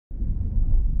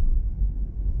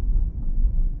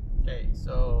Okay,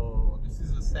 so this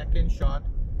is the second shot.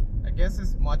 I guess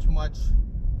it's much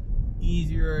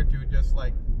easier to just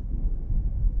like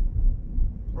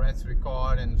press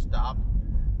record and stop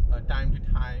time to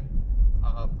time.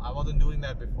 I wasn't doing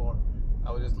that before.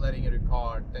 I was just letting it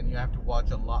record. Then you have to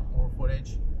watch a lot more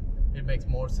footage. It makes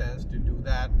more sense to do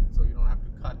that, so you don't have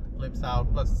to cut the clips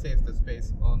out. Plus, it saves the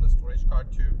space on the storage card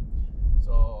too.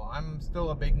 So I'm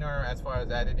still a beginner as far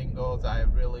as editing goes. I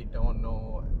really don't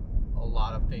know a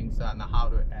lot of things on how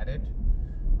to edit,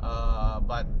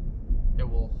 but it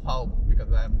will help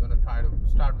because I'm going to try to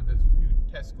start with this few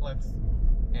test clips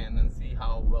and then see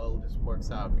how well this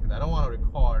works out, because I don't want to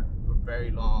record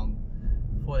very long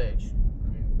footage.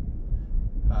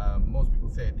 I mean, most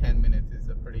people say 10 minutes is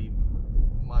a pretty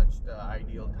much the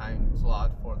ideal time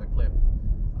slot for the clip,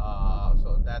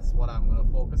 so that's what I'm going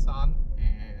to focus on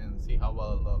and see how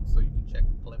well it looks, so you can check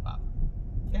the clip out.